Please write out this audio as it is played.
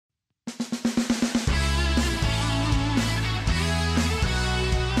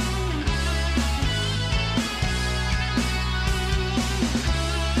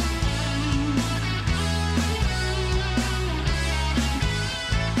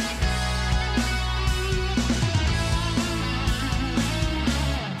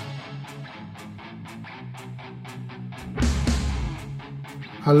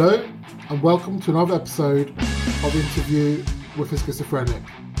Hello, and welcome to another episode of Interview with a Schizophrenic.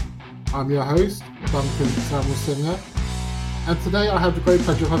 I'm your host, Duncan Samuel Singer, and today I have the great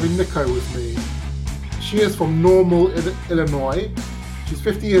pleasure of having Nico with me. She is from Normal, Illinois. She's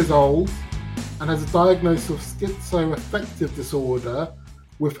 50 years old and has a diagnosis of schizoaffective disorder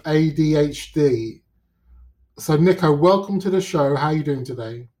with ADHD. So Nico, welcome to the show. How are you doing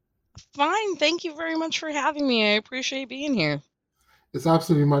today? Fine. Thank you very much for having me. I appreciate being here. It's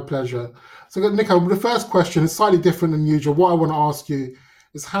absolutely my pleasure. So, Nico, the first question is slightly different than usual. What I want to ask you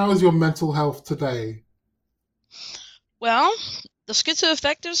is, how is your mental health today? Well, the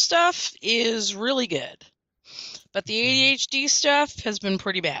schizoaffective stuff is really good, but the ADHD stuff has been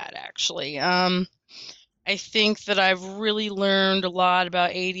pretty bad, actually. I think that I've really learned a lot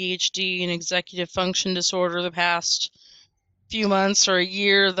about ADHD and executive function disorder the past few months or a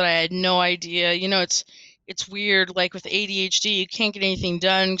year that I had no idea. You know, it's weird, like with ADHD, you can't get anything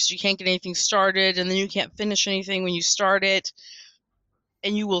done because you can't get anything started, and then you can't finish anything when you start it,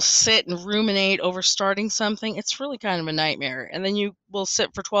 and you will sit and ruminate over starting something. It's really kind of a nightmare, and then you will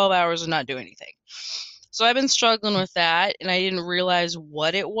sit for 12 hours and not do anything. So I've been struggling with that, and I didn't realize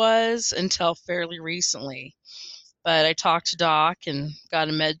what it was until fairly recently. But I talked to Doc and got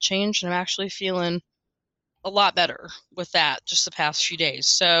a med change, and I'm actually feeling a lot better with that just the past few days.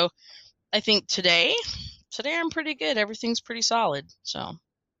 So I think today I'm pretty good. Everything's pretty solid. So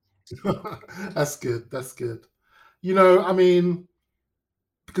That's good. That's good. You know, I mean,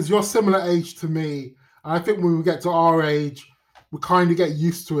 because you're similar age to me, and I think when we get to our age, we kind of get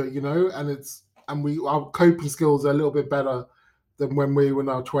used to it, you know, and our coping skills are a little bit better than when we were in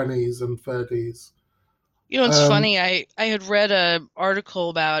our 20s and 30s. You know, it's Um, funny. I had read a article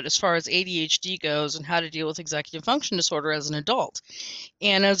about as far as ADHD goes and how to deal with executive function disorder as an adult.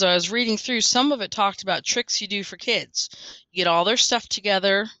 And as I was reading through, some of it talked about tricks you do for kids. You get all their stuff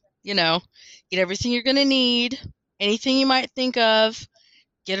together, you know, get everything you're going to need, anything you might think of,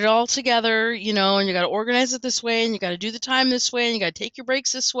 get it all together, you know, and you got to organize it this way, and you got to do the time this way, and you got to take your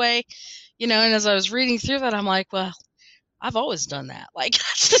breaks this way, you know. And as I was reading through that, I'm like, well, I've always done that. Like,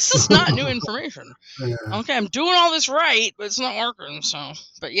 this is not new information. yeah. Okay, I'm doing all this right, but it's not working. So,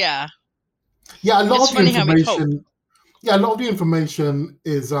 but yeah, Yeah, a lot it's of the funny how we cope. information. Yeah, a lot of the information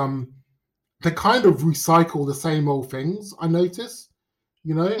is they kind of recycle the same old things. I notice,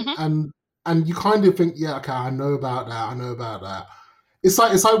 you know, Hmm. and you kind of think, yeah, okay, I know about that. I know about that. It's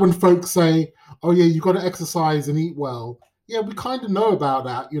like when folks say, "Oh yeah, you got to exercise and eat well." Yeah, we kind of know about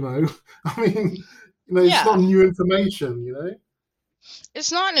that, you know. I mean, you know, it's Yeah, not new information, you know.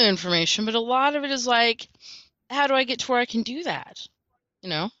 it's not new information, but a lot of it is like, how do I get to where I can do that? You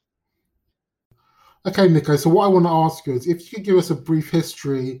know? Okay, Nico. So what I want to ask you is, if you could give us a brief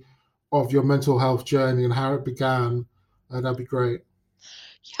history of your mental health journey and how it began, that'd be great.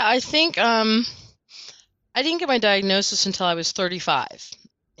 Yeah, I think I didn't get my diagnosis until I was 35.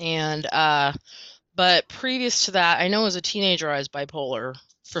 And but previous to that, I know as a teenager I was bipolar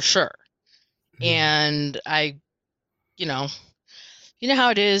for sure. Yeah. And you know, you know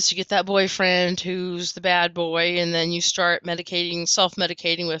how it is, you get that boyfriend who's the bad boy, and then you start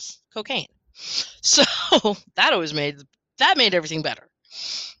self-medicating with cocaine. So that always made everything better.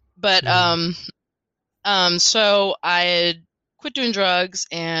 But Yeah. so I had quit doing drugs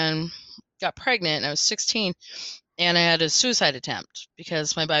and got pregnant, and I was 16, and I had a suicide attempt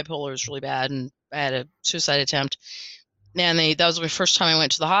because my bipolar was really bad, and I had a suicide attempt. And that was my first time I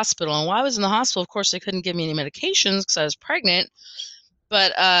went to the hospital. And while I was in the hospital, of course, they couldn't give me any medications because I was pregnant.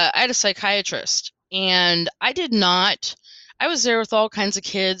 But I had a psychiatrist, and I was there with all kinds of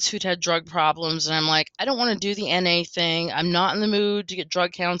kids who'd had drug problems, and I'm like, I don't want to do the NA thing. I'm not in the mood to get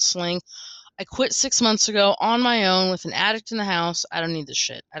drug counseling. I quit 6 months ago on my own with an addict in the house. I don't need this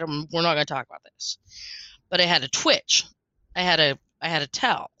shit. We're not going to talk about this. But I had a twitch. I had a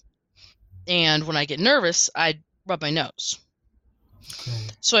tell. And when I get nervous, I rub my nose. Okay.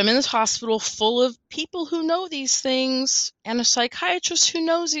 So I'm in this hospital full of people who know these things, and a psychiatrist who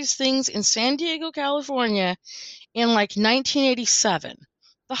knows these things in San Diego, California in like 1987,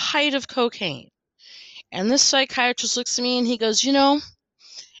 the height of cocaine. And this psychiatrist looks at me and he goes, you know,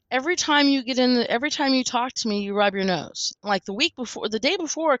 every time you talk to me, you rub your nose. Like the day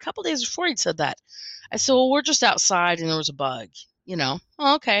before, a couple days before, he'd said that. I said, well, we're just outside and there was a bug, you know.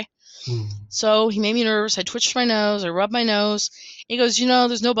 Oh, okay. Hmm. So he made me nervous. I twitched my nose. I rubbed my nose. He goes, you know,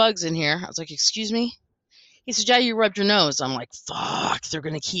 there's no bugs in here. I was like, excuse me? He said, yeah, you rubbed your nose. I'm like, fuck, they're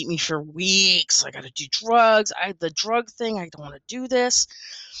going to keep me for weeks. I got to do drugs. The drug thing, I don't want to do this.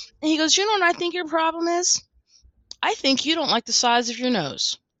 And he goes, you know what I think your problem is? I think you don't like the size of your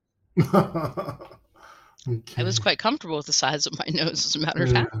nose. I was Okay. quite comfortable with the size of my nose, as a matter of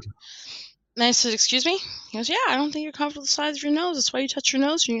Yeah. fact. And I said, "Excuse me?" He goes, "Yeah, I don't think you're comfortable with the size of your nose. That's why you touch your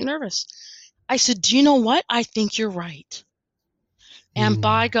nose when you get nervous." I said, "Do you know what? I think you're right." And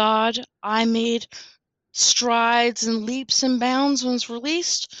by Mm. God, I made strides and leaps and bounds when it was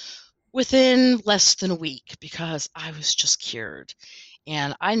released within less than a week because I was just cured.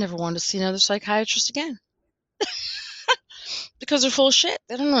 And I never wanted to see another psychiatrist again because they're full of shit.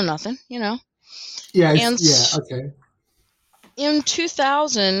 They don't know nothing, you know. Yeah. And Yeah. Okay. in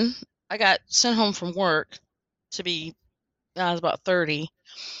 2000, I got sent home from work to be, I was about 30,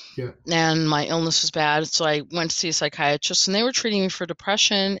 Yeah. and my illness was bad. So I went to see a psychiatrist, and they were treating me for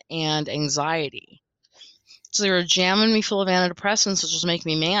depression and anxiety. So they were jamming me full of antidepressants, which was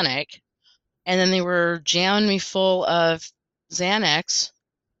making me manic. And then they were jamming me full of Xanax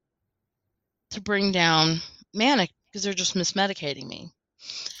to bring down manic because they're just mismedicating me.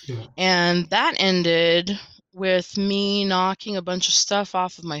 Yeah. And that ended with me knocking a bunch of stuff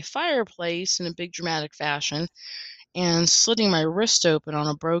off of my fireplace in a big dramatic fashion and slitting my wrist open on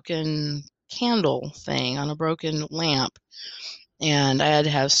a broken candle thing, on a broken lamp. And I had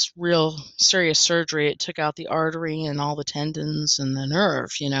to have real serious surgery. It took out the artery and all the tendons and the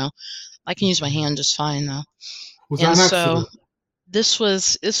nerve, you know. I can use my Okay. hand just fine though. Was that And an so accident? this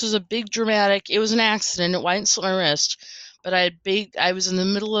was a big dramatic. It was an accident. I didn't slit my wrist, but I was in the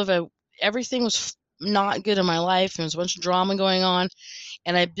middle of everything was not good in my life. There was a bunch of drama going on,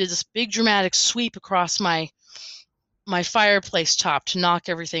 and I did this big dramatic sweep across my fireplace top to knock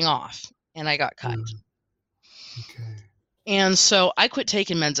everything off, and I got cut. Yeah. Okay. And so I quit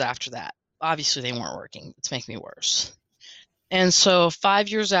taking meds after that. Obviously, they weren't working. It's making me worse. And so 5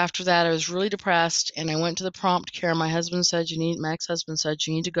 years after that, I was really depressed, and I went to the prompt care. My husband said, my ex-husband said,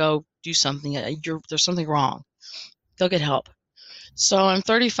 you need to go do something. There's something wrong. Go get help. So I'm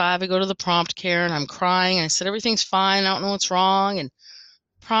 35. I go to the prompt care, and I'm crying. And I said, everything's fine. I don't know what's wrong. And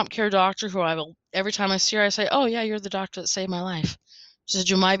prompt care doctor, every time I see her, I say, oh, yeah, you're the doctor that saved my life. She said,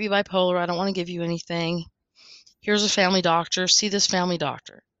 you might be bipolar. I don't want to give you anything. Here's a family doctor. See this family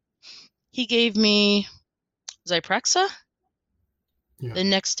doctor. He gave me Zyprexa. Yeah. The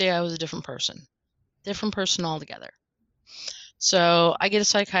next day, I was a different person altogether. So I get a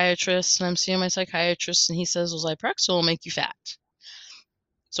psychiatrist, and I'm seeing my psychiatrist, and he says, well, Zyprexa will make you fat.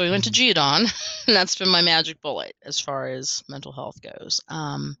 So we went to Geodon, and that's been my magic bullet as far as mental health goes.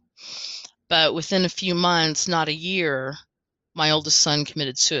 But within a few months, not a year, my oldest son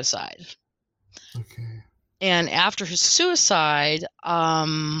committed suicide. Okay. And after his suicide,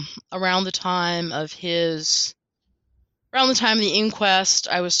 around the time of the inquest,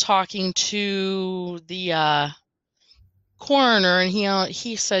 I was talking to the coroner, and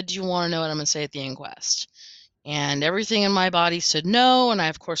he said, do you want to know what I'm going to say at the inquest? And everything in my body said no, and I,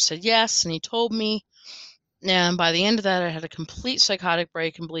 of course, said yes, and he told me. And by the end of that, I had a complete psychotic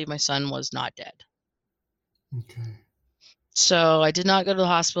break and believed my son was not dead. Okay. So I did not go to the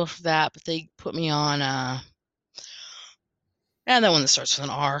hospital for that, but they put me on, that one that starts with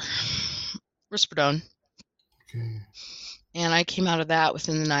an R, risperidone. Okay. And I came out of that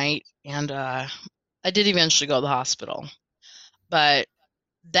within the night, and I did eventually go to the hospital. But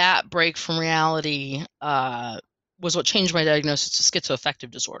that break from reality was what changed my diagnosis to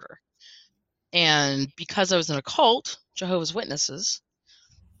schizoaffective disorder. And because I was in a cult, Jehovah's Witnesses,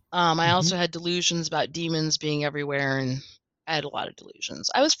 I also had delusions about demons being everywhere, and I had a lot of delusions.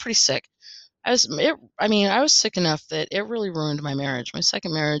 I was pretty sick. I was sick enough that it really ruined my marriage. My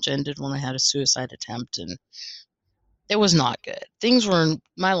second marriage ended when I had a suicide attempt, and it was not good. Things were in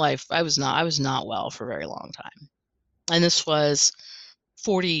my life. I was not well for a very long time. And this was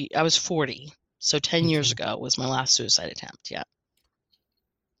 40, I was 40. So 10 years ago was my last suicide attempt. Yeah.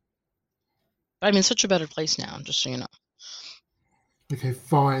 But I'm in such a better place now, just so you know. Okay,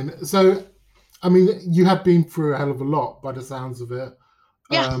 fine. So, I mean, you have been through a hell of a lot by the sounds of it.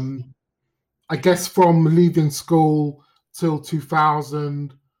 Yeah. I guess from leaving school till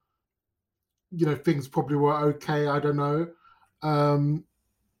 2000, things probably were okay. I don't know.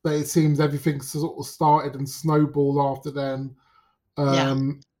 But it seems everything sort of started and snowballed after then. Yeah.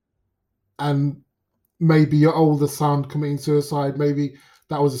 And maybe your older son committing suicide, maybe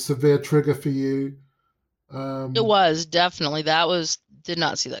that was a severe trigger for you. It was definitely, did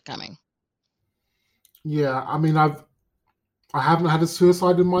not see that coming. Yeah, I mean, I haven't had a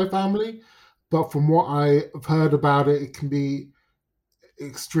suicide in my family, but from what I've heard about it, it can be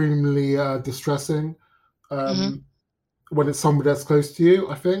extremely distressing when it's somebody that's close to you,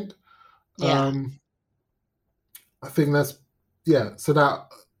 I think. Yeah. I think so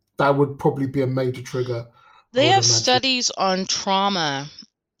that would probably be a major trigger. They have studies on trauma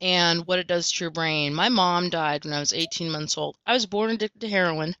and what it does to your brain. My mom died when I was 18 months old. I was born addicted to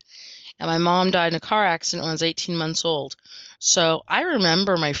heroin, and my mom died in a car accident when I was 18 months old. So I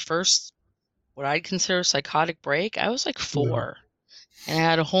remember my first, what I'd consider psychotic break. I was like Yeah. 4, and I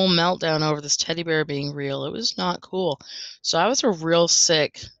had a whole meltdown over this teddy bear being real. It was not cool. So I was a real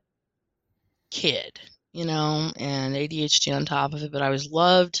sick kid, and ADHD on top of it, but I was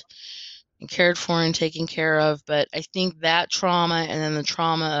loved and cared for and taken care of. But I think that trauma and then the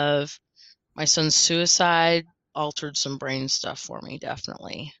trauma of my son's suicide altered some brain stuff for me,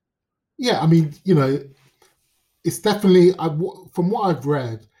 definitely. Yeah, I mean, it's definitely, from what I've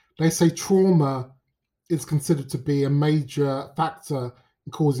read, they say trauma is considered to be a major factor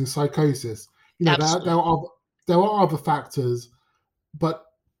in causing psychosis. Absolutely. There are other factors, but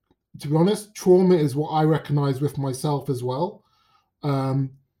to be honest, trauma is what I recognize with myself as well.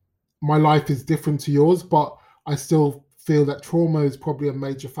 Um, my life is different to yours, but I still feel that trauma is probably a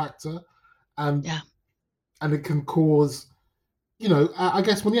major factor, and Yeah. and it can cause, I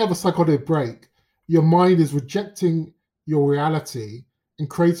guess when you have a psychotic break, your mind is rejecting your reality and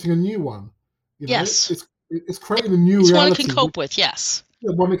creating a new one. Yes. It's creating a new It's one it can reality, cope with. Yes.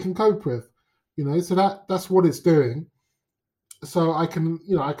 one it can cope with. So that's what it's doing. So I can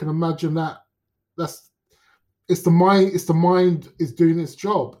imagine that that's it's the mind is doing its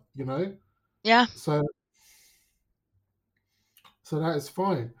job. Yeah. So that is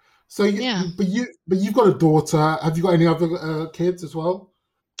fine. So Yeah. but you've got a daughter. Have you got any other kids as well?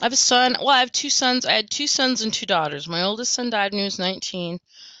 I have a son. Well, I have 2 sons. I had 2 sons and 2 daughters. My oldest son died when he was 19.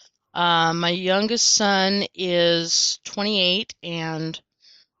 My youngest son is 28 and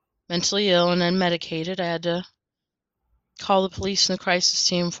mentally ill and unmedicated. I had to call the police and the crisis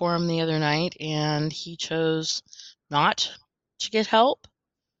team for him the other night, and he chose not to get help. Okay.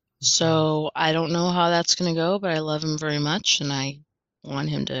 So I don't know how that's going to go, but I love him very much and I want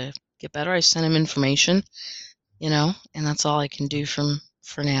him to get better. I sent him information, and that's all I can do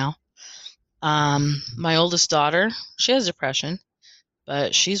for now. My oldest daughter, she has depression,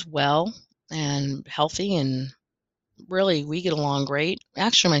 but she's well and healthy, and really we get along great.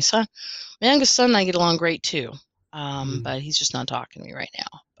 Actually, my youngest son and I get along great too. Mm, But he's just not talking to me right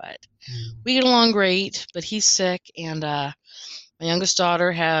now. But mm, we get along great, but he's sick, and my youngest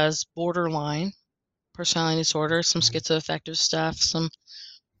daughter has borderline personality disorder, some okay. schizoaffective stuff, some,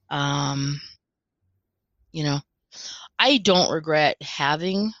 um, you know, I don't regret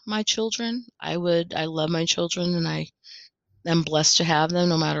having my children. I love my children, and I am blessed to have them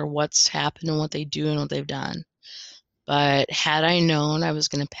no matter what's happened and what they do and what they've done. But had I known I was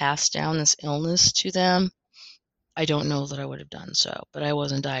going to pass down this illness to them, I don't know that I would have done so. But I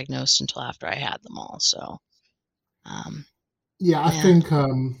wasn't diagnosed until after I had them all. So, um, Yeah, I yeah. think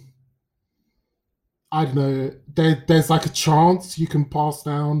I don't know. There's like a chance you can pass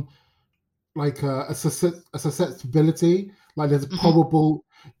down like a susceptibility. Like there's a Hmm. probable.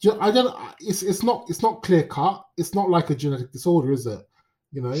 I don't. It's not clear cut. It's not like a genetic disorder, is it?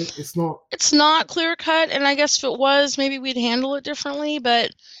 It's not. It's not clear cut, and I guess if it was, maybe we'd handle it differently,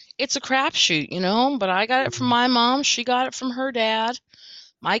 but it's a crapshoot. But I got it from my mom, she got it from her dad.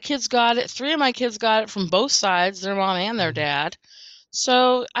 My kids got it, 3 of my kids got it from both sides, their mom and their dad.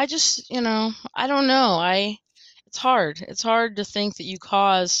 So I just, I don't know. It's hard. It's hard to think that you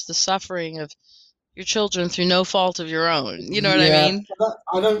caused the suffering of your children through no fault of your own. You know what I Yeah, mean?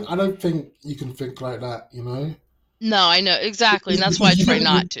 I don't think you can think like that. No, I know exactly, and that's why I Because try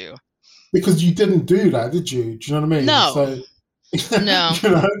not to. you didn't do that, did you? Do you know what I mean? No, So no. you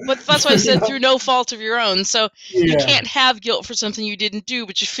know, But that's why I said through no fault of your own. So you yeah, can't have guilt for something you didn't do,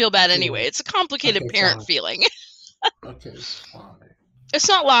 but you feel bad yeah. anyway. It's a complicated Okay, parent fine. feeling. Okay, fine. It's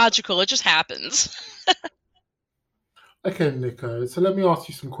not logical, it just happens. Okay, Nico. So let me ask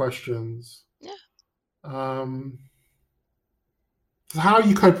you some questions. Yeah. Um, so how are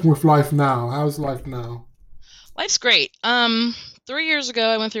you coping with life now? How's life now? Life's great. 3 years ago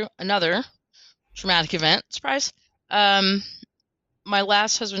I went through another traumatic event. Surprise. Um, my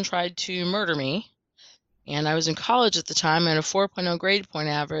last husband tried to murder me, and I was in college at the time. I had a 4.0 grade point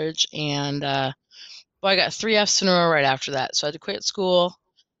average, and well, I got 3 Fs in a row right after that. So I had to quit school.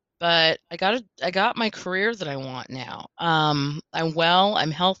 But I got my career that I want now. I'm well,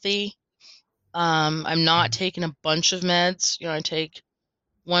 I'm healthy. I'm not taking a bunch of meds. I take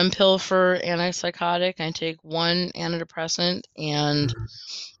one pill for antipsychotic, I take one antidepressant, and Mhm.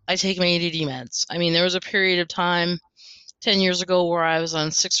 I take my ADD meds. I mean, there was a period of time 10 years ago where I was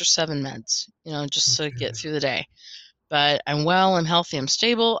on 6 or 7 meds, just to get Okay. through the day. But I'm well, I'm healthy, I'm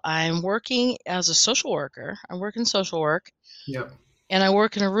stable. I'm working as a social worker. I work in social work, Yeah. and I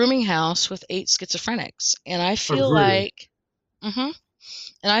work in a rooming house with 8 schizophrenics. And I Oh, feel really? like, mhm.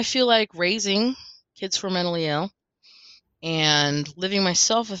 And I feel like raising kids who are mentally ill and living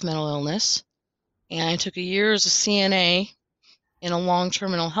myself with mental illness, and I took a year as a CNA in a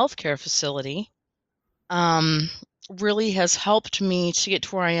long-term mental health care facility, really has helped me to get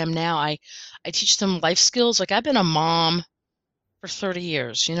to where I am now. I teach them life skills. Like, I've been a mom for 30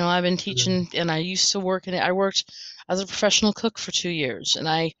 years. I've been teaching, and I used to work in it. I worked as a professional cook for 2 years, and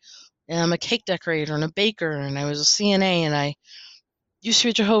I am a cake decorator and a baker, and I was a CNA, and I used to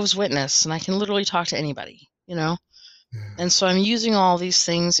be a Jehovah's Witness, and I can literally talk to anybody. And so I'm using all these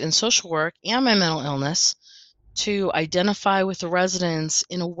things in social work and my mental illness to identify with the residents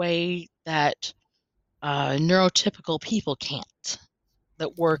in a way that neurotypical people can't,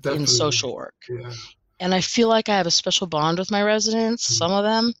 that work in social work. Yeah. And I feel like I have a special bond with my residents, some of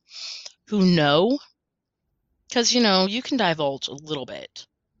them who know, because, you can divulge a little bit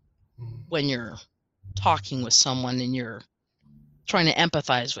when you're talking with someone and you're trying to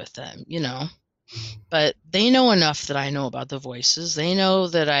empathize with them, but they know enough that I know about the voices. They know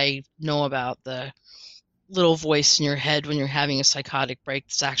that I know about the little voice in your head when you're having a psychotic break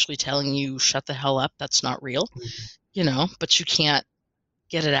that's actually telling you, shut the hell up, that's not real, but you can't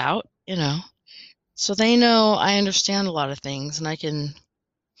get it out, So they know I understand a lot of things, and I can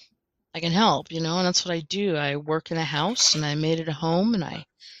help, and that's what I do. I work in a house, and I made it a home, and I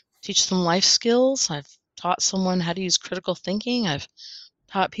teach them life skills. I've taught someone how to use critical thinking. I've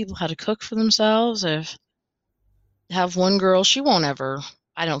taught people how to cook for themselves. I have one girl,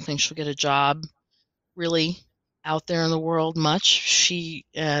 I don't think she'll get a job really out there in the world much. She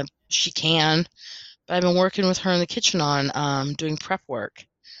can, but I've been working with her in the kitchen on doing prep work.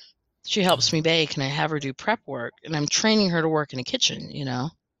 She helps me bake, and I have her do prep work, and I'm training her to work in a kitchen,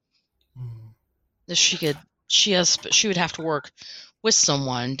 She would have to work with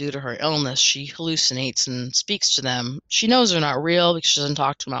someone due to her illness. She hallucinates and speaks to them. She knows they're not real because she doesn't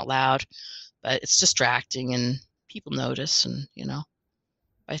talk to them out loud, but it's distracting and people notice. And,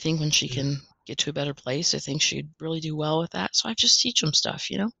 I think when she can get to a better place, I think she'd really do well with that. So I just teach them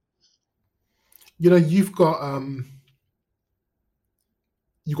stuff, You've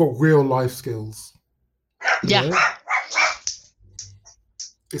got real life skills. Yeah.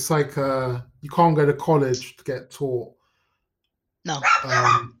 It's like you can't go to college to get taught. No.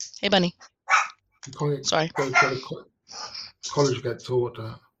 Hey, bunny. You can't Sorry. go to college to get taught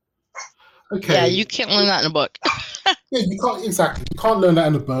that. Okay. Yeah, you can't learn that in a book. Yeah, you can't, exactly. You can't learn that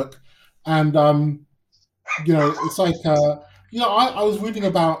in a book. And, it's like, I was reading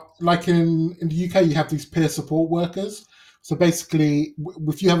about, like in the UK, you have these peer support workers. So basically,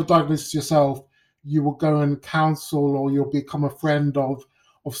 if you have a diagnosis yourself, you will go and counsel, or you'll become a friend of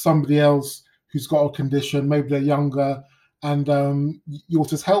somebody else who's got a condition. Maybe they're younger, and you'll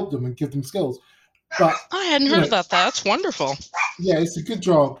just help them and give them skills. But I hadn't heard about that. That's wonderful. Yeah, it's a good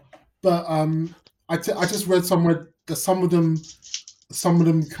job. But I just read somewhere that some of them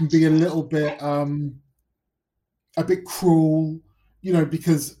can be a little bit cruel,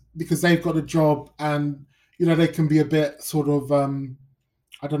 because they've got a job, and they can be a bit sort of I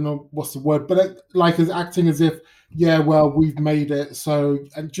don't know what's the word, but like as acting as if, yeah, well, we've made it, so,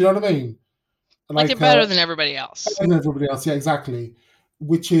 and do you know what I mean? Like they're better than everybody else. Better than everybody else, yeah, exactly.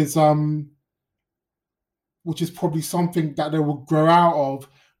 Which is probably something that they will grow out of,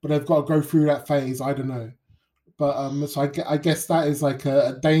 but they've got to go through that phase. I don't know, but so I guess that is like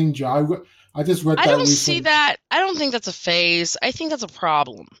a danger. I just read that. I don't see that. I don't think that's a phase. I think that's a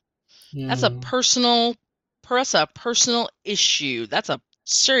problem. Yeah. That's a personal issue. That's a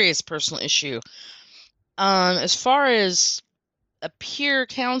serious personal issue. As far as a peer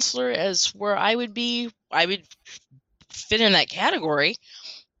counselor, as where I would fit in that category.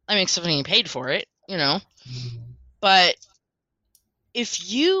 I mean, except for getting paid for it, But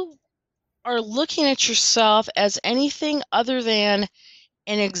if you are looking at yourself as anything other than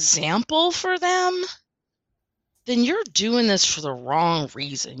an example for them, then you're doing this for the wrong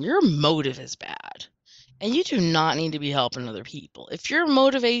reason. Your motive is bad, and you do not need to be helping other people. If your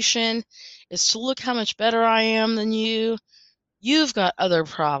motivation is to look how much better I am than you, you've got other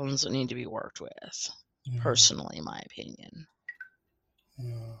problems that need to be worked with, personally, in my opinion.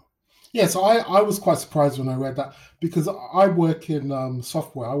 Yeah, so I was quite surprised when I read that, because I work in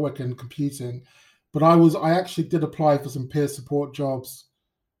software, I work in computing, but I actually did apply for some peer support jobs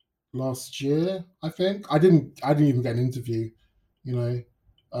last year. I think I didn't even get an interview,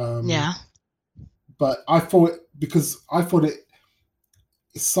 Yeah. But I thought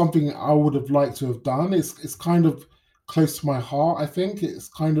it's something I would have liked to have done. It's kind of close to my heart. I think it's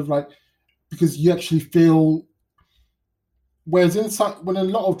kind of like, because you actually feel. Whereas when a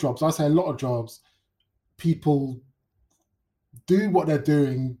lot of jobs, I say a lot of jobs, people do what they're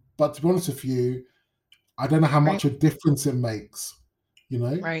doing, but to be honest with you, I don't know how Right. much a difference it makes. You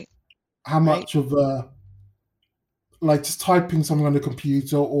know, Right. how Right. much of a like just typing something on the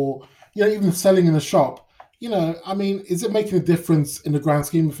computer, or even selling in a shop. I mean, is it making a difference in the grand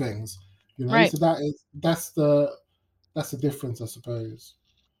scheme of things? Right. So that's the difference, I suppose.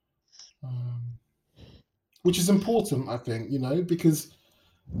 Um, which is important, I think. Because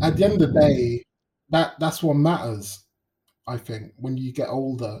at the end of the day, that's what matters. I think when you get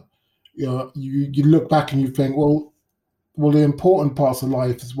older, you look back and you think, well, the important parts of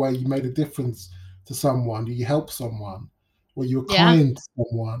life is where you made a difference to someone, you helped someone, or you were Yeah. kind to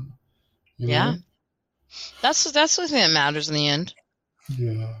someone. You Yeah. know, That's the thing that matters in the end.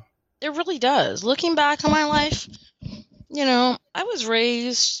 yeah, It really does. Looking back on my life, I was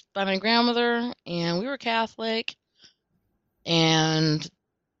raised by my grandmother, and we were Catholic, and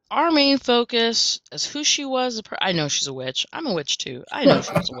our main focus is who she was. I know she's a witch. I'm a witch too. I know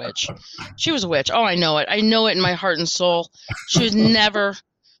she was a witch. She was a witch. Oh, I know it. I know it in my heart and soul. She was never.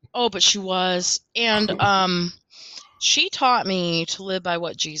 Oh, but she was. And she taught me to live by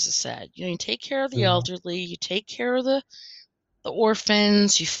what Jesus said. You take care of the yeah, elderly, you take care of the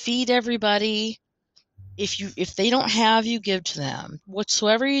orphans, you feed everybody. If they don't have, you give to them.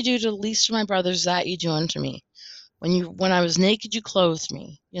 Whatsoever you do to the least of my brothers, that you do unto me. When I was naked, you clothed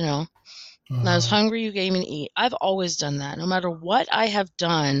me. When I was uh, hungry, you gave me to eat. I've always done that. No matter what I have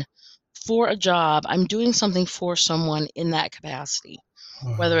done for a job, I'm doing something for someone in that capacity.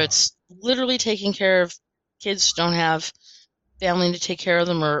 Whether uh, it's literally taking care of kids who don't have family to take care of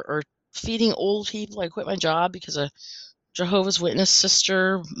them, or feeding old people. I quit my job because a Jehovah's Witness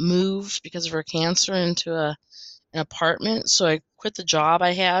sister moved because of her cancer into an apartment. So I quit the job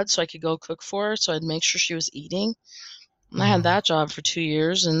I had so I could go cook for her, so I'd make sure she was eating. And I had uh, that job for 2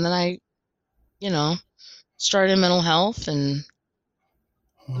 years, and then I, you know, started in mental health, and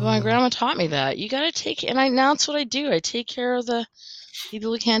my uh. grandma taught me that you got to take, and now that's what I do. I take care of the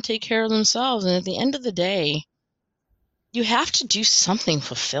people who can't take care of themselves, and at the end of the day, you have to do something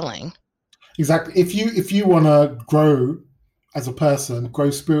fulfilling. Exactly. If you want to grow as a person, grow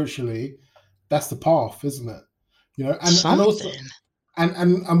spiritually, that's the path, isn't it? And also, Something.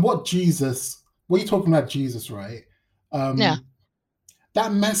 and what you're talking about, Jesus, right? Yeah. Um,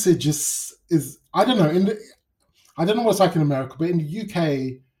 that message is I don't know I don't know what's like in America, but in the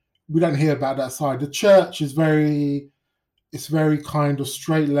UK, we don't hear about that side. The church is very kind of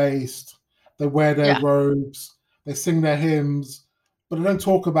straight laced. They wear their Yeah. robes, they sing their hymns, but they don't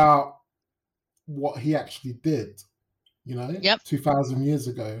talk about what he actually did. Yep. 2,000 years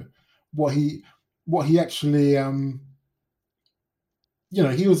ago, what he actually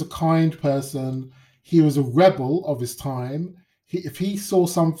he was a kind person. He was a rebel of his time. If he saw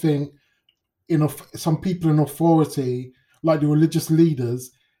something some people in authority, like the religious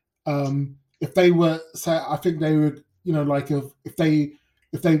leaders, if they were say, I think they would, like if they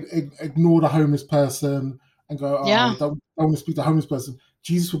ignored a homeless person and go, oh, Yeah. don't want to speak to a homeless person,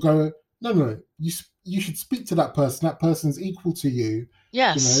 Jesus would go, no, no, you should speak to that person. That person's equal to you,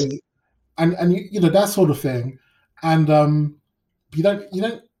 you know, Yes. and that sort of thing. And you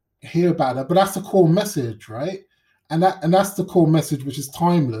don't hear about that, but that's the core message, right? And that's the core message, which is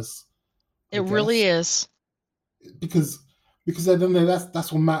timeless, I It really guess, is. because I don't know,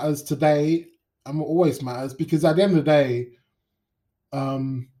 that's what matters today and what always matters. Because at the end of the day,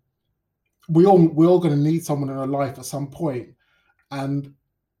 um, we're all going to need someone in our life at some point, and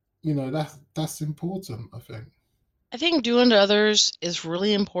that's important, I think. I think doing to others is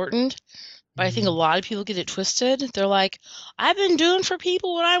really important, but I think a Mm, lot of people get it twisted. They're like, I've been doing for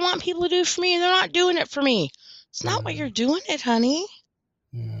people what I want people to do for me, and they're not doing it for me. It's not why yeah, you're doing it, honey.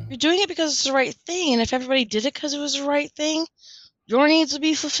 yeah, You're doing it because it's the right thing, and if everybody did it because it was the right thing, your needs would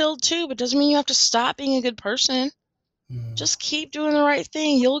be fulfilled too, but doesn't mean you have to stop being a good person. yeah. Just keep doing the right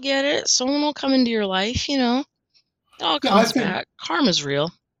thing. You'll get it. Someone will come into your life. It all Yeah, I comes think back. Karma's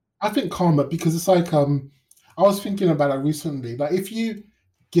real. I think karma, because it's like, I was thinking about it recently. Like, if you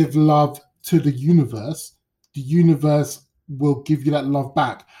give love to the universe will give you that love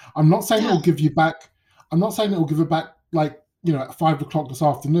back. I'm not saying it Yeah. will give you back. I'm not saying it will give it back like at 5 o'clock this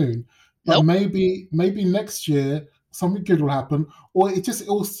afternoon, but Nope. maybe next year something good will happen, or it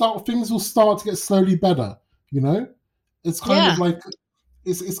will start. Things will start to get slowly better. You know, it's kind of Yeah. like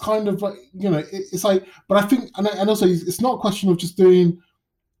it's kind of like it's like. But I think, and also it's not a question of just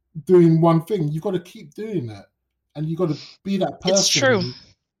doing one thing. You've got to keep doing it, and you've got to be that It's true. person.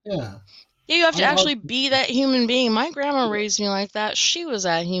 Yeah, Yeah, you have to I actually be that human being. My grandma raised me like that. She was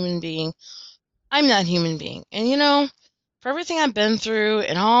that human being. I'm that human being. And for everything I've been through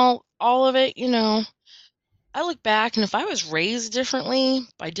and all of it, I look back, and if I was raised differently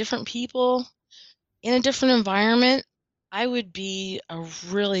by different people in a different environment, I would be a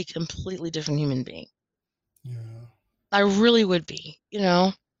really completely different human being. Yeah. I really would be.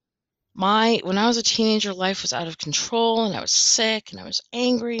 When I was a teenager, life was out of control, and I was sick, and I was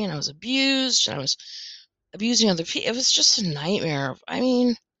angry, and I was abused, and I was abusing other people. It was just a nightmare. I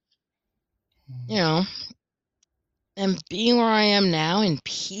mean, you Mm. know, and being where I am now in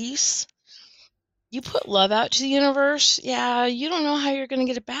peace, you put love out to the universe, yeah, you don't know how you're going to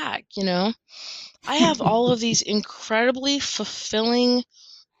get it back. I have all of these incredibly fulfilling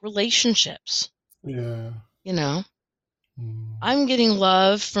relationships, Yeah. you know. Mm. I'm getting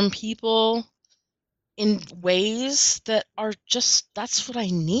love from people in ways that are just, that's what I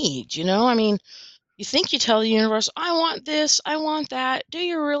need. I mean, you think you tell the universe, I want this, I want that. Do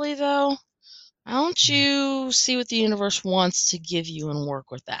you really, though? Why don't Yeah. you see what the universe wants to give you and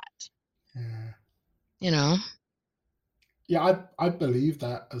work with that? Yeah. You know? Yeah, I believe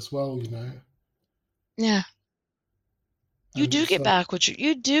that as well, you know. Yeah. You And do it's get back what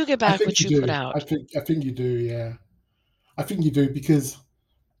you do get I back think what you you put do. out. I think you do, yeah. I think you do because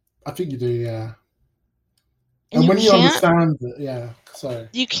I think you do, yeah. And And when you understand it, yeah. So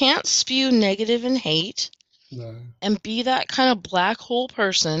you can't spew negative and hate no. and be that kind of black hole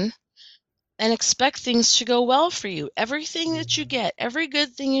person and expect things to go well for you. Everything that you Yeah. get, every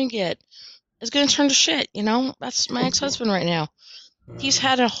good thing you get is going to turn to shit. That's my ex-husband right now. He's Uh,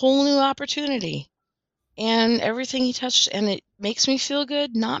 had a whole new opportunity and everything he touched, and it makes me feel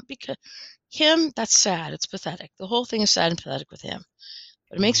good, not because him, that's sad. It's pathetic. The whole thing is sad and pathetic with him.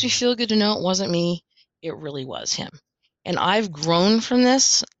 But it makes me mm. feel good to know it wasn't me. It really was him. And I've grown from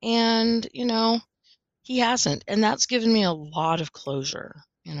this, and he hasn't. And that's given me a lot of closure.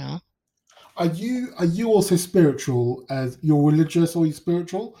 Are you also spiritual as you're religious or you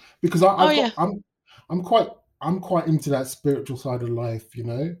spiritual? Because Oh, I've yeah. got I'm quite I'm quite into that spiritual side of life, you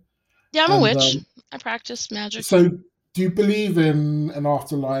know. Yeah, I'm a And witch. I practice magic. so, do you believe in an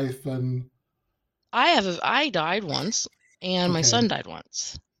afterlife? And I died once, and my okay, son died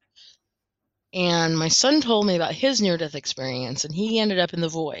once. And my son told me about his near-death experience, and he ended up in the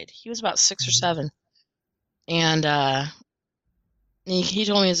void. He was about 6 or 7. And he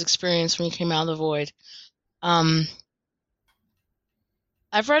told me his experience when he came out of the void. Um,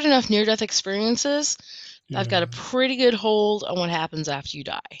 I've read enough near-death experiences. I've got a yeah, pretty good hold on what happens after you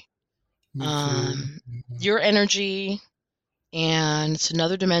die. me too. Um, your energy, and it's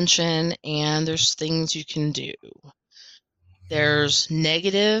another dimension, and there's things you can do. Yeah. There's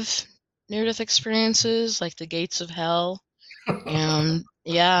negative near-death experiences, like the gates of hell, and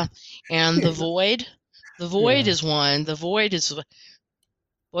yeah, and the void. The void Yeah. is one. The void is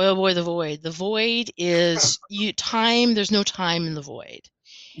boy, oh boy, the void. The void is time. There's no time in the void,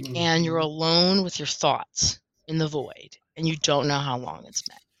 and you're Mhm. alone with your thoughts in the void, and you don't know how long it's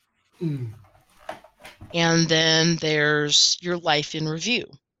been. Mm. And then there's your life in review,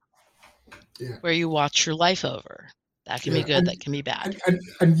 Yeah. where you watch your life over. That can be Yeah. good, that can be bad.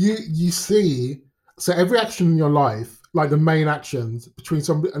 And you see, so every action in your life, like the main actions between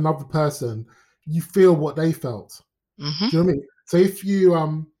another person, you feel what they felt. Hmm. Do you know what I mean? So if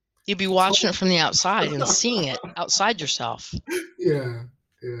you You'd be watching it from the outside and seeing it outside yourself. yeah,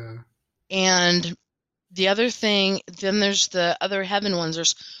 yeah, And the other thing, then there's the other heaven ones.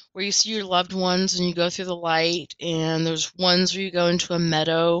 There's where you see your loved ones and you go through the light, and there's ones where you go into a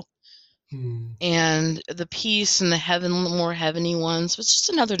meadow mm, and the peace and the heaven, more heavenly ones. It's just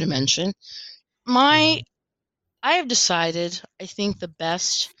another dimension. yeah, My, I have decided, I think the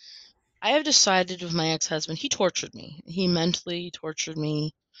best, I have decided with my ex-husband, he tortured me. He mentally tortured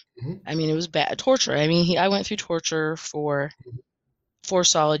me. mhm, I mean, it was bad torture. I mean, I went through torture for 4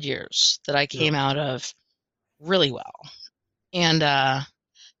 solid years that I yeah, came out of really well. And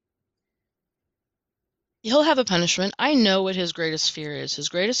he'll have a punishment. I know what his greatest fear is. His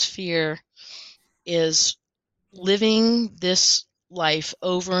greatest fear is living this life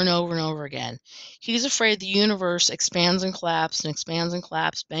over and over and over again. He's afraid the universe expands and collapses,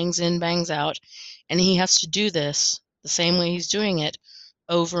 bangs in, bangs out, and he has to do this the same way he's doing it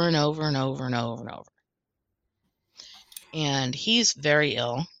over and over and over and over and over. And he's very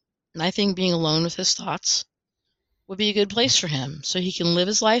ill. And I think being alone with his thoughts would be a good place for him so he can live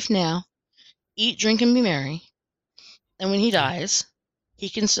his life now, eat, drink, and be merry. And when he yeah. dies, he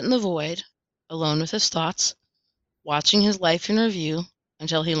can sit in the void, alone with his thoughts, watching his life in review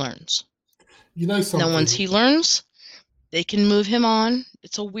until he learns. You know And then once something? he learns, they can move him on.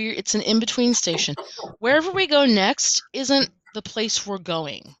 It's an in-between station. Wherever we go next isn't the place we're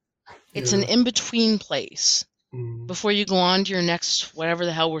going. It's an Yeah, in-between place mm, before you go on to your next, whatever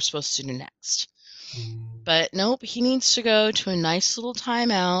the hell we're supposed to do next. mm. But nope, he needs to go to a nice little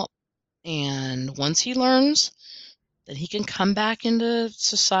timeout. And once he learns, then he can come back into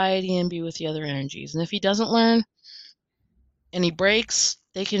society and be with the other energies. And if he doesn't learn and he breaks,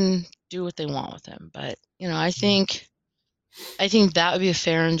 they can do what they want with him. But, I think that would be a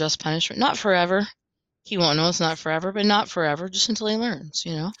fair and just punishment. Not forever. He won't know it's not forever, but not forever, just until he learns,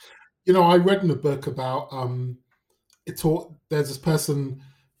 I read in a book about there's this person.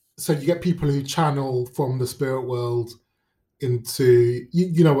 So you get people who channel from the spirit world into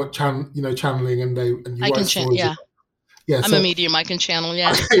you know what channeling, and you I write can stories. yeah. Yeah, I'm a medium. I can channel,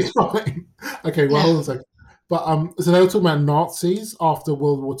 yeah. Okay, fine. Okay, well, Yeah. hold on a second. But so they were talking about Nazis after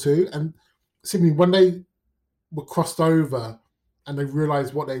World War II, and simply when they were crossed over and they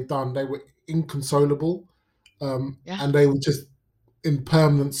realized what they'd done, they were inconsolable, Yeah. and they were just in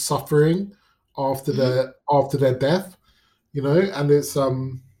permanent suffering after their death. And it's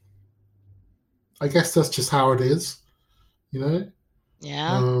I guess that's just how it is. You know.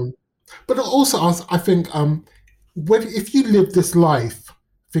 Yeah. Um, but also, I think if you live this life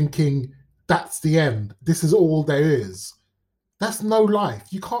thinking that's the end, this is all there is, that's no life.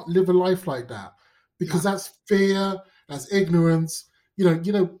 You can't live a life like that because that's fear, that's ignorance.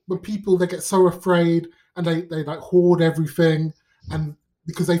 When people they get so afraid and they like hoard everything, and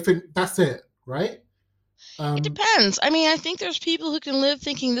because they think that's it, right? It depends. I mean, I think there's people who can live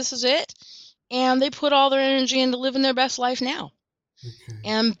thinking this is it, and they put all their energy into living their best life now. Okay.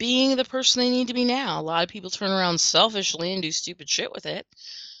 And being the person they need to be now. A lot of people turn around selfishly and do stupid shit with it.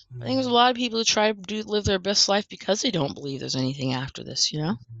 I think there's a lot of people who try to live their best life because they don't believe there's anything after this,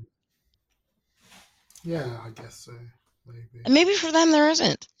 Yeah, I guess so. Maybe. And maybe for them there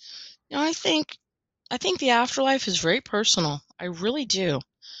isn't. I think the afterlife is very personal. I really do.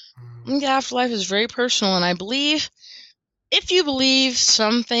 I think the afterlife is very personal, and I believe if you believe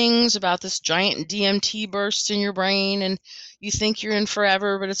some things about this giant DMT burst in your brain and you think you're in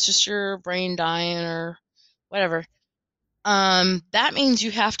forever, but it's just your brain dying or whatever, that means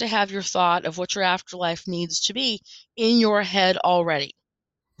you have to have your thought of what your afterlife needs to be in your head already.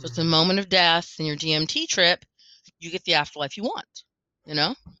 So it's the moment of death and your DMT trip, you get the afterlife you want,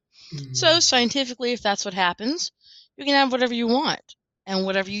 So scientifically, if that's what happens, you can have whatever you want and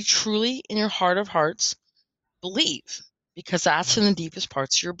whatever you truly, in your heart of hearts, believe, because that's in the deepest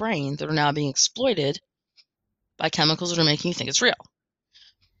parts of your brain that are now being exploited by chemicals that are making you think it's real.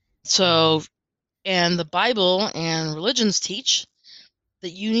 So, and the Bible and religions teach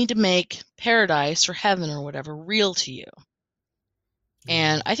that you need to make paradise or heaven or whatever real to you.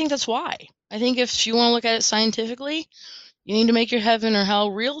 And I think that's why. I think if you want to look at it scientifically, you need to make your heaven or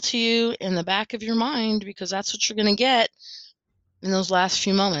hell real to you in the back of your mind, because that's what you're going to get in those last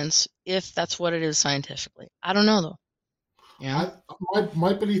few moments, if that's what it is scientifically. I don't know, though. Yeah.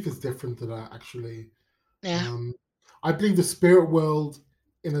 My belief is different to that, actually. Yeah. I believe the spirit world,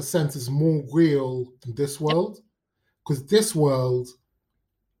 in a sense, is more real than this world, because this world,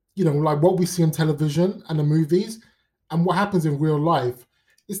 like what we see on television and the movies, and what happens in real life,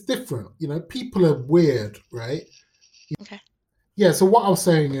 is different. People are weird, right? Okay. Yeah. So what I was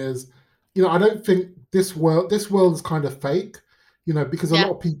saying is, I don't think this world is kind of fake, because a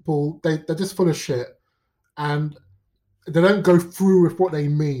lot of people they're just full of shit, and they don't go through with what they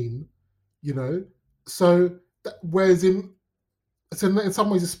mean, So whereas in some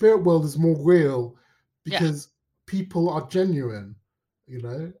ways the spirit world is more real because people are genuine.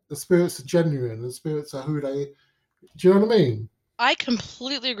 The spirits are genuine. The spirits are who they. Do you know what I mean? I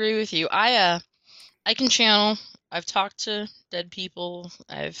completely agree with you. I can channel. I've talked to dead people.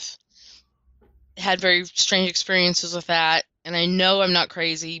 I've had very strange experiences with that, and I know I'm not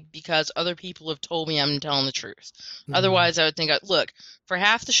crazy because other people have told me I'm telling the truth. Otherwise, I would think, look, for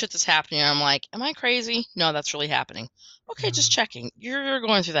half the shit that's happening, I'm like, am I crazy? No, that's really happening. Okay, just checking. You're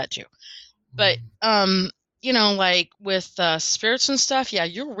going through that too. But like with spirits and stuff, yeah,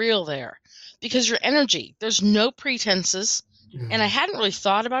 you're real there because your energy. There's no pretenses, and I hadn't really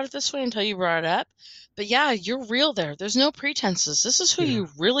thought about it this way until you brought it up. But yeah, you're real there. There's no pretenses. This is who you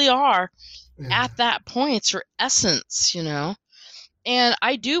really are at that point. It's your essence, And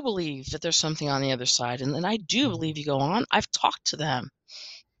I do believe that there's something on the other side, and I do believe you go on. I've talked to them.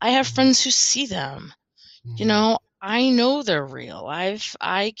 I have friends who see them. I know they're real.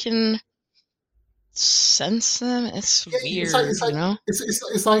 I can sense them. It's weird,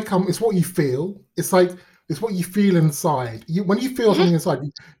 It's like it's what you feel. It's like it's what you feel inside. When you feel something inside,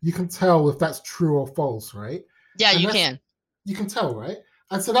 you can tell if that's true or false, right? Yeah, you can. You can tell, right?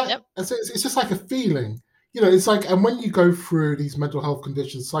 And so it's just like a feeling. It's like, and when you go through these mental health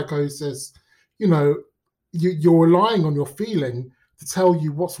conditions, psychosis, you're relying on your feeling to tell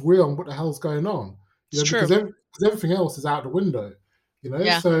you what's real and what the hell's going on. It's true. because everything else is out the window,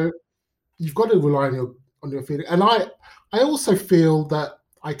 Yeah. So you've got to rely on your feeling. And I also feel that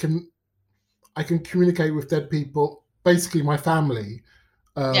I can communicate with dead people, basically my family,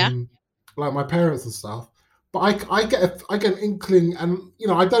 Yeah. um, like my parents and stuff. But I get an inkling, and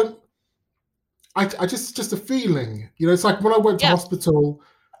I don't. I just a feeling. It's like when I went to Yeah. hospital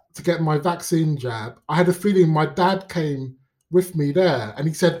to get my vaccine jab. I had a feeling my dad came with me there, and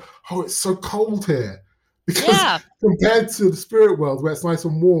he said, "Oh, it's so cold here," because Yeah. compared to the spirit world where it's nice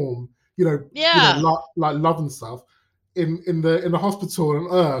and warm, Yeah. like love and stuff. In the hospital on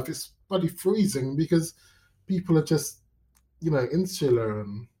Earth, it's bloody freezing because people are just insular,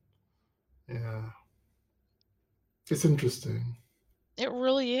 and yeah, it's interesting. It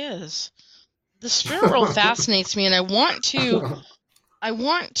really is. The spirit world fascinates me, and I want to. I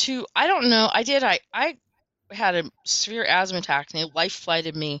don't know. I had a severe asthma attack, and they life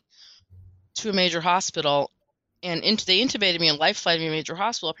flighted me to a major hospital, and they intubated me and life flighted me to a major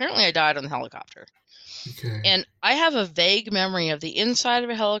hospital. Apparently, I died on the helicopter. Okay. And I have a vague memory of the inside of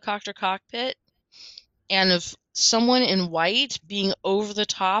a helicopter cockpit and of someone in white being over the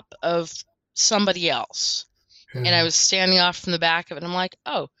top of somebody else. And I Yeah. was standing off from the back of it. And I'm like,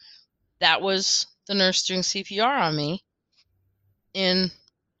 oh, that was the nurse doing CPR on me in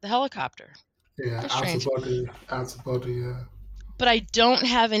the helicopter. Yeah. Very Out of strange. body. Out of body. Yeah. But I don't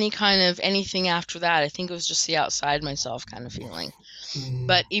have any kind of anything after that. I think it was just the outside myself kind of feeling. Mm.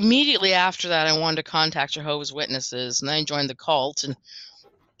 But immediately after that, I wanted to contact Jehovah's Witnesses, and then I joined the cult. And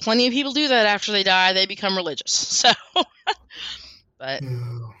plenty of people do that after they die; they become religious. So, but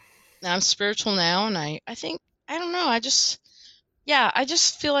Yeah. I'm spiritual now, and I think I don't know. I just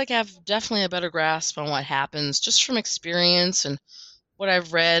feel like I have definitely a better grasp on what happens just from experience and what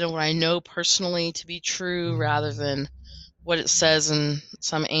I've read and what I know personally to be true, rather than what it says in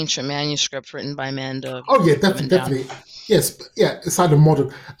some ancient manuscript written by men to Oh yeah, come down. definitely. Yes, yeah. It's like the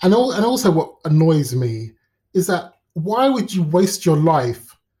modern, and also what annoys me is that why would you waste your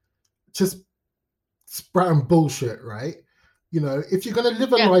life just sprouting bullshit, right? If you're going to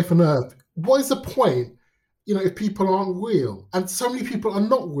live a Yeah. life on Earth, what is the point? If people aren't real, and so many people are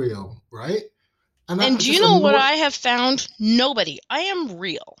not real, right? And And that do you just know what annoys. I have found? Nobody. I am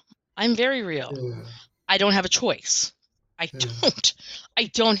real. I'm very real. Yeah, I don't have a choice. I yeah, don't. I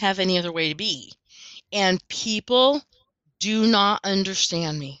don't have any other way to be. And people do not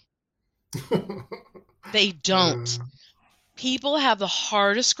understand me. They don't. yeah, People have the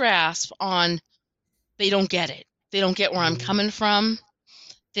hardest grasp on, they don't get it. They don't get where I'm coming from.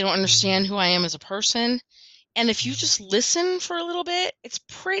 They don't understand who I am as a person. And if you just listen for a little bit, it's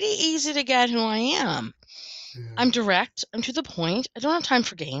pretty easy to get who I am. yeah, I'm direct. I'm to the point. I don't have time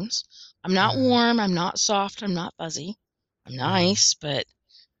for games. I'm not yeah, warm. I'm not soft. I'm not fuzzy. I'm yeah, nice, but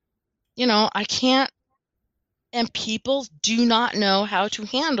I can't. And people do not know how to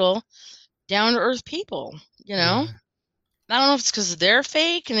handle down to earth people. yeah. I don't know if it's because they're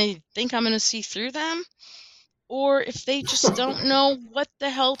fake and they think I'm going to see through them, or if they just don't know what the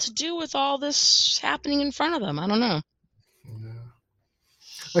hell to do with all this happening in front of them. I don't know.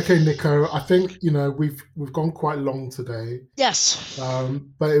 Yeah. Okay, Nico. I think we've gone quite long today, Yes.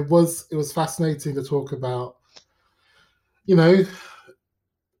 but it was fascinating to talk about you know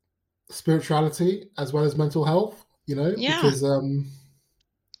spirituality as well as mental health. Yeah. Because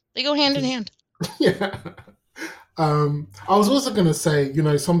They go hand in because hand. yeah. I was also going to say,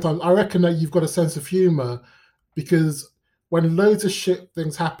 sometimes I reckon that you've got a sense of humor because when loads of shit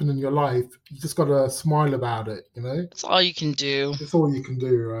things happen in your life, you just got to smile about it. That's all you can do. It's all you can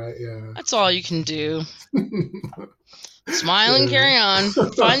do, right? Yeah. That's all you can do. Smile and Yeah. carry on.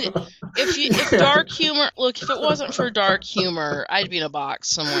 Find if Yeah. dark humor. Look, if it wasn't for dark humor, I'd be in a box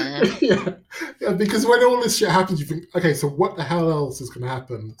somewhere. Yeah. Yeah, because when all this shit happens, you think, okay, so what the hell else is going to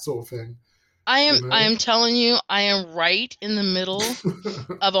happen, sort of thing, I am telling you, I am right in the middle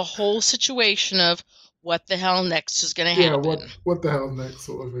of a whole situation of what the hell next is going to Yeah, happen. what the hell next,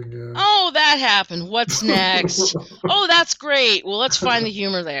 sort of thing, yeah. Oh, that happened. What's next? Oh, that's great. Well, let's find the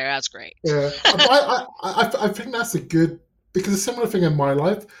humor there. That's great. Yeah, I think that's a good, because a similar thing in my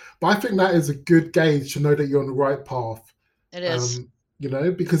life, but I think that is a good gauge to know that you're on the right path. It is.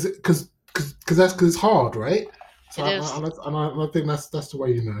 Because it's hard, right? So It is. I think that's the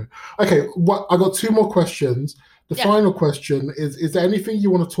way Okay, what I got two more questions. The Yeah. final question is there anything you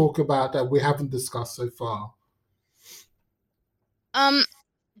want to talk about that we haven't discussed so far?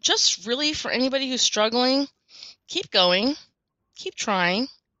 Just really for anybody who's struggling, keep going, keep trying,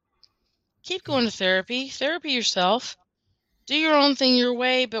 keep going to therapy yourself. Do your own thing your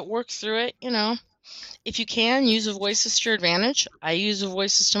way, but work through it. if you can, use a voices to your advantage. I use a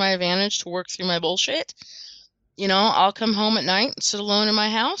voices to my advantage to work through my bullshit. You know, I'll come home at night and sit alone in my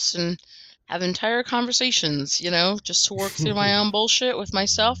house and have entire conversations, you know, just to work through my own bullshit with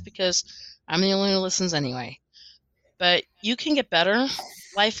myself because I'm the only one who listens anyway. But you can get better.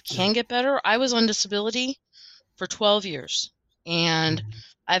 Life can get better. I was on disability for 12 years, and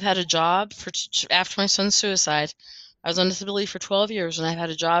I've had a job for after my son's suicide. I was on disability for 12 years, and I've had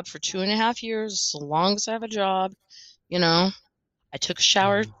a job for 2.5 years, so long as I have a job. You know, I took a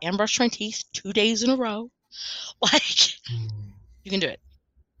shower and brushed my teeth 2 days in a row. Like, you can do it.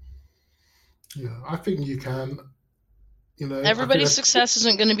 Yeah, I think you can. You know, everybody's success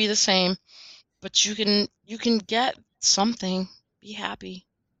isn't going to be the same, but you can get something. Be happy.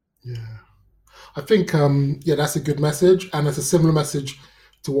 Yeah, I think that's a good message, and it's a similar message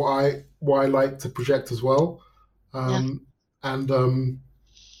to what I like to project as well. And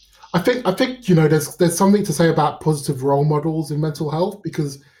I think you know there's something to say about positive role models in mental health,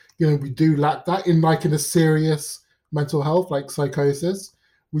 because you know we do lack that in a serious mental health like psychosis.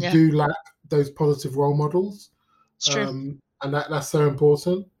 We do lack those positive role models. It's true. And that's so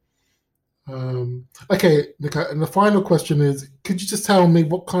important. Okay, Nico, and the final question is, could you just tell me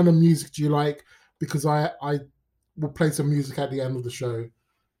what kind of music do you like? Because I will play some music at the end of the show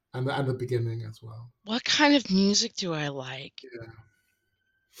and the beginning as well. What kind of music do I like? Yeah.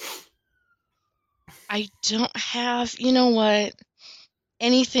 I don't have, you know what,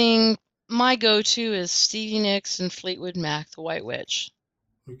 anything. My go-to is Stevie Nicks and Fleetwood Mac, The White Witch.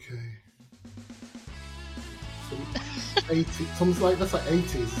 Okay. 80s, something like that's like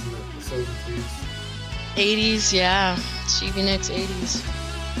 80s, isn't it? The 70s. 80s, yeah. Stevie Nicks, 80s.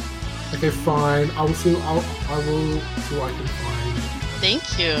 Okay, fine. I will see what I can find.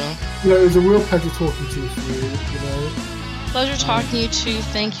 Thank you. You know, it was a real pleasure talking to you. You know. Pleasure talking to you too.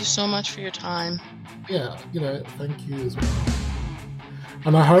 Thank you so much for your time. Yeah, you know, thank you as well.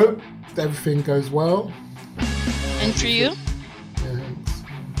 And I hope that everything goes well. And for you? Yeah, thanks.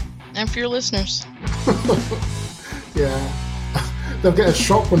 And for your listeners. Yeah. They'll get a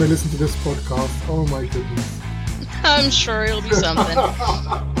shock when they listen to this podcast. Oh my goodness. I'm sure it'll be something.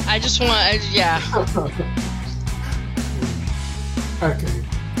 I just want, yeah. Okay,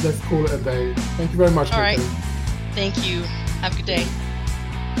 let's call it a day. Thank you very much. All right. Thank you. Have a good day.